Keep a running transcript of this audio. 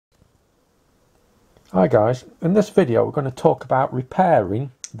Hi guys, in this video we're going to talk about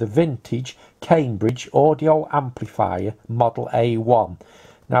repairing the vintage Cambridge audio amplifier model A1.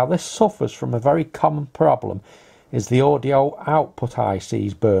 Now this suffers from a very common problem, is the audio output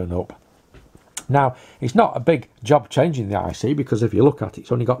ICs burn up. Now it's not a big job changing the IC because if you look at it,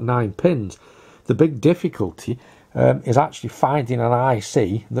 it's only got 9 pins. The big difficulty is actually finding an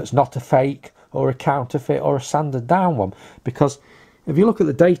IC that's not a fake or a counterfeit or a sanded down one, because if you look at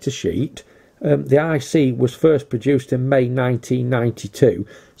the data sheet, the IC was first produced in May 1992,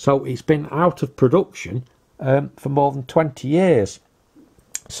 so it's been out of production for more than 20 years.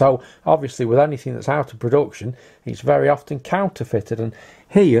 So obviously with anything that's out of production, it's very often counterfeited. And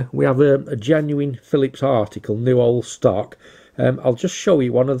here we have a genuine Philips article, new old stock. I'll just show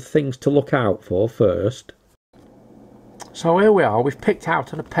you one of the things to look out for first. So here we are, we've picked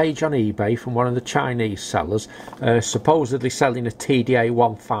out on a page on eBay from one of the Chinese sellers, supposedly selling a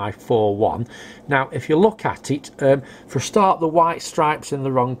TDA1541. Now if you look at it, for a start, the white stripe's in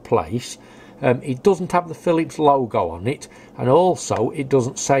the wrong place. It doesn't have the Philips logo on it, and also it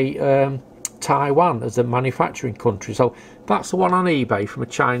doesn't say Taiwan as the manufacturing country. So that's the one on eBay from a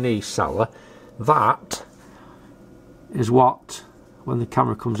Chinese seller. That is what, when the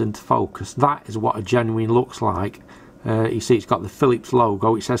camera comes into focus, that is what a genuine looks like. You see it's got the Philips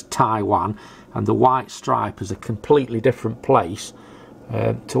logo, it says Taiwan, and the white stripe is a completely different place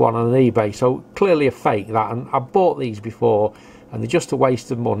to one on eBay. So clearly a fake, that. And I've bought these before and they're just a waste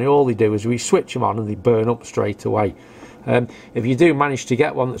of money. All they do is we switch them on and they burn up straight away. If you do manage to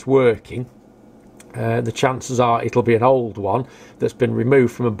get one that's working, the chances are it'll be an old one that's been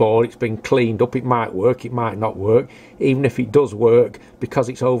removed from a board, it's been cleaned up. It might work, it might not work. Even if it does work, because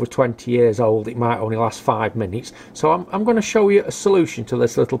it's over 20 years old, it might only last 5 minutes. So I'm going to show you a solution to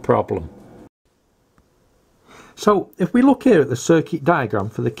this little problem. So if we look here at the circuit diagram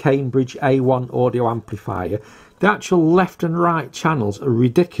for the Cambridge A1 audio amplifier, the actual left and right channels are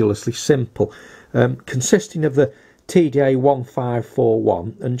ridiculously simple, consisting of the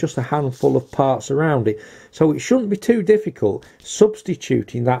TDA1541 and just a handful of parts around it. So it shouldn't be too difficult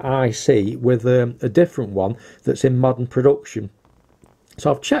substituting that IC with a different one that's in modern production.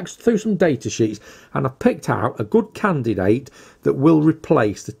 So I've checked through some data sheets and I've picked out a good candidate that will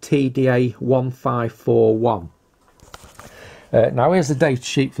replace the TDA1541. Now here's the data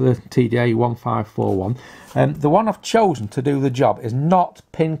sheet for the TDA1541. The one I've chosen to do the job is not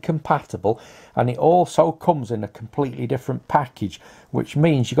pin compatible, and it also comes in a completely different package, which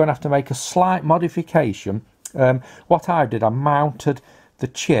means you're going to have to make a slight modification. What I did, I mounted the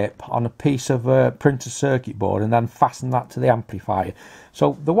chip on a piece of printed circuit board and then fastened that to the amplifier.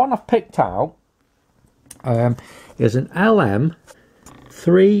 So the one I've picked out is an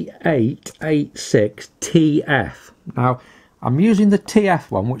LM3886TF. Now I'm using the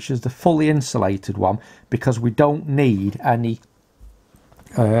TF one, which is the fully insulated one, because we don't need any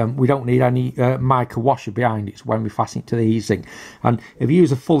mica washer behind it when we fasten it to the heatsink. And if you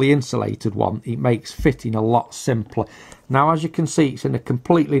use a fully insulated one, it makes fitting a lot simpler. Now as you can see, it's in a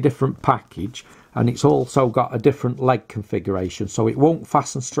completely different package, and it's also got a different leg configuration, so it won't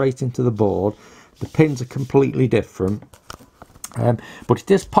fasten straight into the board. The pins are completely different, but it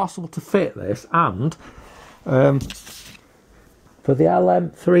is possible to fit this. And for the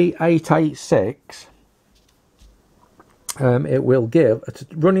LM3886, it will give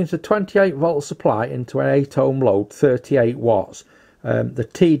running to 28 volt supply into an 8 ohm load, 38 watts. The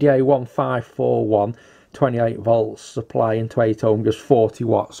TDA1541 28 volts supply into 8 ohm gives 40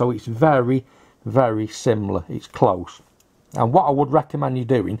 watts. So it's very, very similar. It's close. And what I would recommend you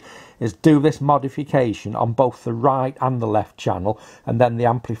doing is do this modification on both the right and the left channel, and then the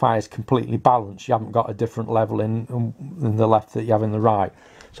amplifier is completely balanced. You haven't got a different level in the left that you have in the right.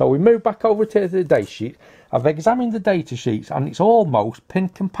 So we move back over to the data sheet. I've examined the data sheets and it's almost pin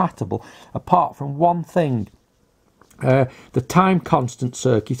compatible, apart from one thing. The time constant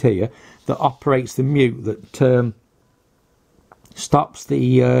circuit here that operates the mute that stops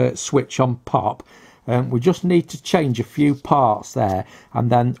the switch on pop. We just need to change a few parts there, and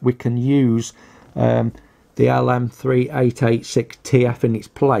then we can use the LM3886TF in its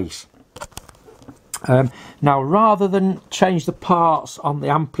place. Now rather than change the parts on the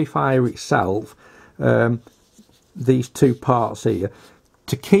amplifier itself, these two parts here,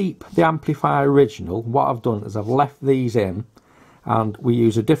 to keep the amplifier original, what I've done is I've left these in, and we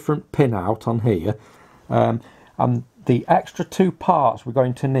use a different pin out on here, and the extra 2 parts we're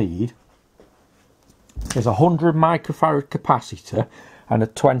going to need is a 100 microfarad capacitor and a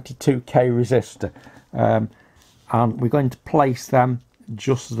 22k resistor, and we're going to place them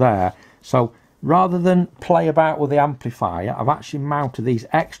just there. So rather than play about with the amplifier, I've actually mounted these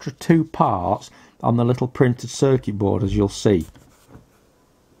extra 2 parts on the little printed circuit board, as you'll see.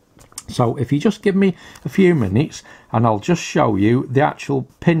 So if you just give me a few minutes, and I'll just show you the actual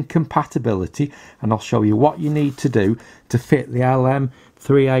pin compatibility, and I'll show you what you need to do to fit the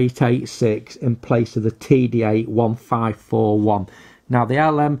LM3886 in place of the TDA1541. Now the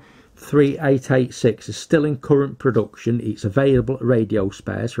LM3886 is still in current production. It's available at Radio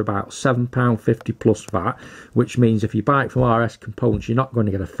Spares for about £7.50 plus VAT, which means if you buy it from RS Components, you're not going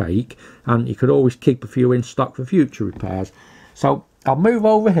to get a fake, and you could always keep a few in stock for future repairs. So I'll move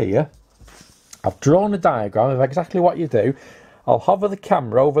over here. I've drawn a diagram of exactly what you do. I'll hover the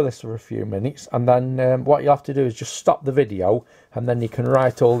camera over this for a few minutes, and then what you'll have to do is just stop the video, and then you can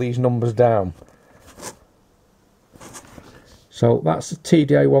write all these numbers down. So that's the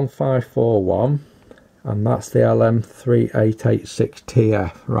TDA1541, and that's the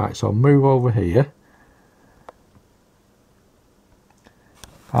LM3886TF. Right, so I'll move over here,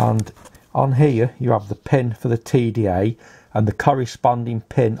 and on here you have the pin for the TDA and the corresponding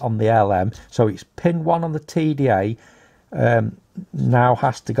pin on the LM. So it's pin 1 on the TDA now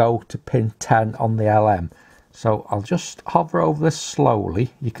has to go to pin 10 on the LM. So I'll just hover over this slowly.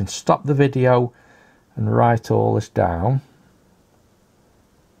 You can stop the video and write all this down.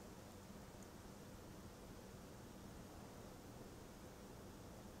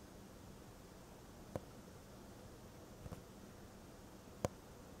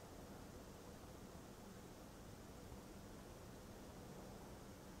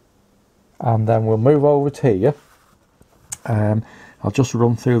 And then we'll move over to here. I'll just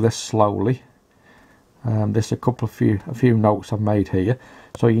run through this slowly. There's a few notes I've made here.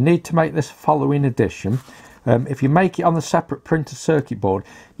 So you need to make this following addition. If you make it on the separate printed circuit board,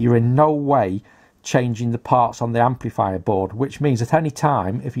 you're in no way changing the parts on the amplifier board, which means at any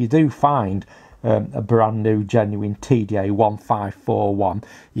time, if you do find a brand new genuine TDA1541,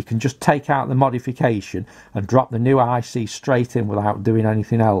 you can just take out the modification and drop the new IC straight in without doing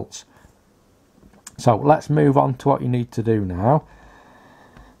anything else. So let's move on to what you need to do now.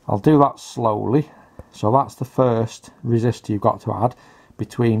 I'll do that slowly. So that's the first resistor you've got to add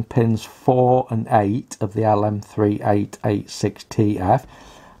between pins 4 and 8 of the LM3886TF.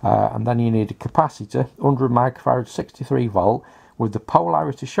 And then you need a capacitor, 100 microfarad, 63 volt, with the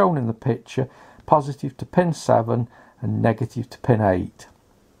polarity shown in the picture, positive to pin 7 and negative to pin 8.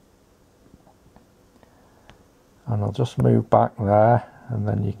 And I'll just move back there, and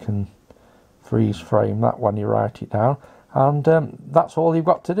then you can freeze frame that when you write it down, and that's all you've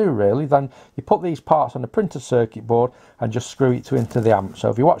got to do really. Then you put these parts on the printed circuit board and just screw it into the amp. So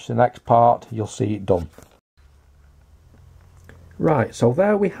if you watch the next part, you'll see it done. Right, so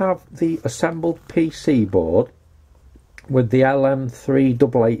there we have the assembled PC board with the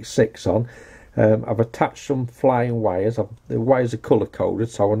LM3886 on. I've attached some flying wires. The wires are colour coded,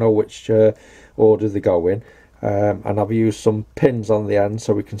 so I know which order they go in. And I've used some pins on the end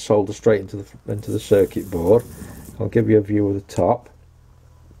so we can solder straight into the circuit board. I'll give you a view of the top,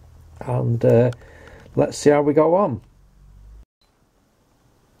 and let's see how we go on.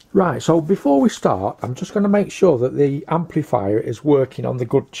 Right, so before we start, I'm just going to make sure that the amplifier is working on the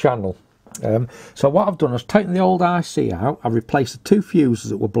good channel. So what I've done is taken the old IC out. I've replaced the 2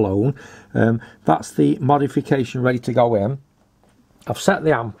 fuses that were blown. That's the modification ready to go in. I've set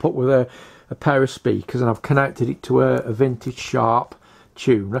the amp up with a pair of speakers, and I've connected it to a vintage Sharp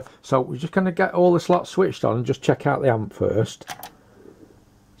tuner. So we're just going to get all this lot switched on and just check out the amp first.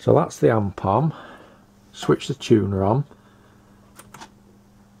 So that's the amp on. Switch the tuner on,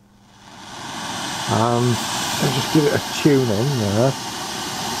 and just give it a tune in there.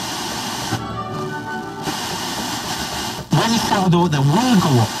 Well, Frodo, the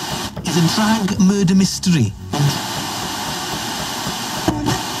Wargo is a drag murder mystery.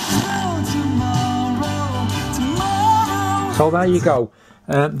 So there you go.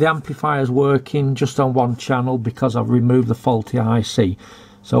 The amplifier's working just on one channel because I've removed the faulty IC.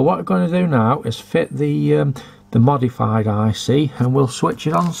 So what we're going to do now is fit the modified IC, and we'll switch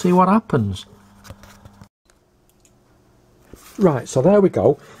it on and see what happens. Right, so there we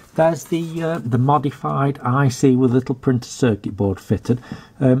go. There's the modified IC with a little printed circuit board fitted.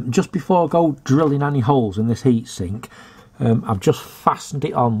 Just before I go drilling any holes in this heatsink, I've just fastened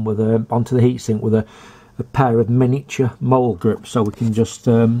it on with onto the heatsink with a pair of miniature mole grips, so we can just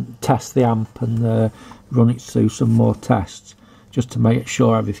test the amp and run it through some more tests, just to make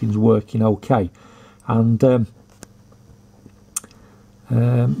sure everything's working okay. And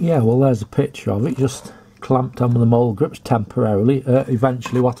yeah, well, there's a picture of it, just clamped on with the mole grips temporarily.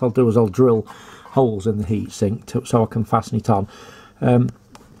 Eventually what I'll do is I'll drill holes in the heatsink so I can fasten it on.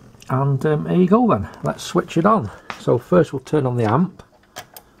 And here you go then, let's switch it on. So first we'll turn on the amp,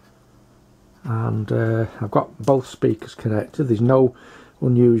 and I've got both speakers connected. There's no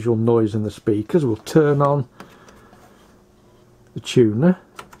unusual noise in the speakers. We'll turn on the tuner.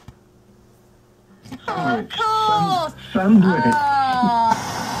 Oh, of course!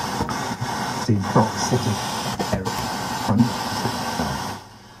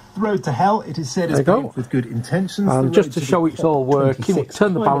 The road to hell, it is said, is paved with good intentions. And just to show it's all working, we'll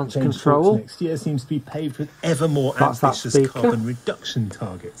turn the balance control. Next year seems to be paved with ever more ambitious carbon reduction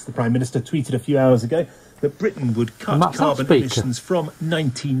targets. The Prime Minister tweeted a few hours ago that Britain would cut carbon emissions from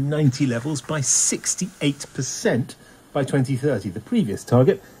 1990 levels by 68% by 2030. The previous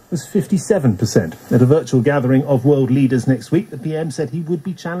target was 57%. At a virtual gathering of world leaders next week, the PM said he would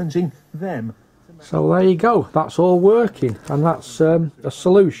be challenging them. So there you go, that's all working, and that's a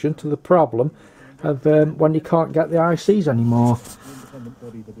solution to the problem of when you can't get the ICs anymore.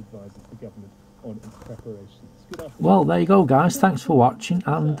 Well, there you go guys, thanks for watching,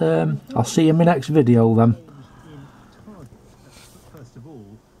 and I'll see you in my next video then.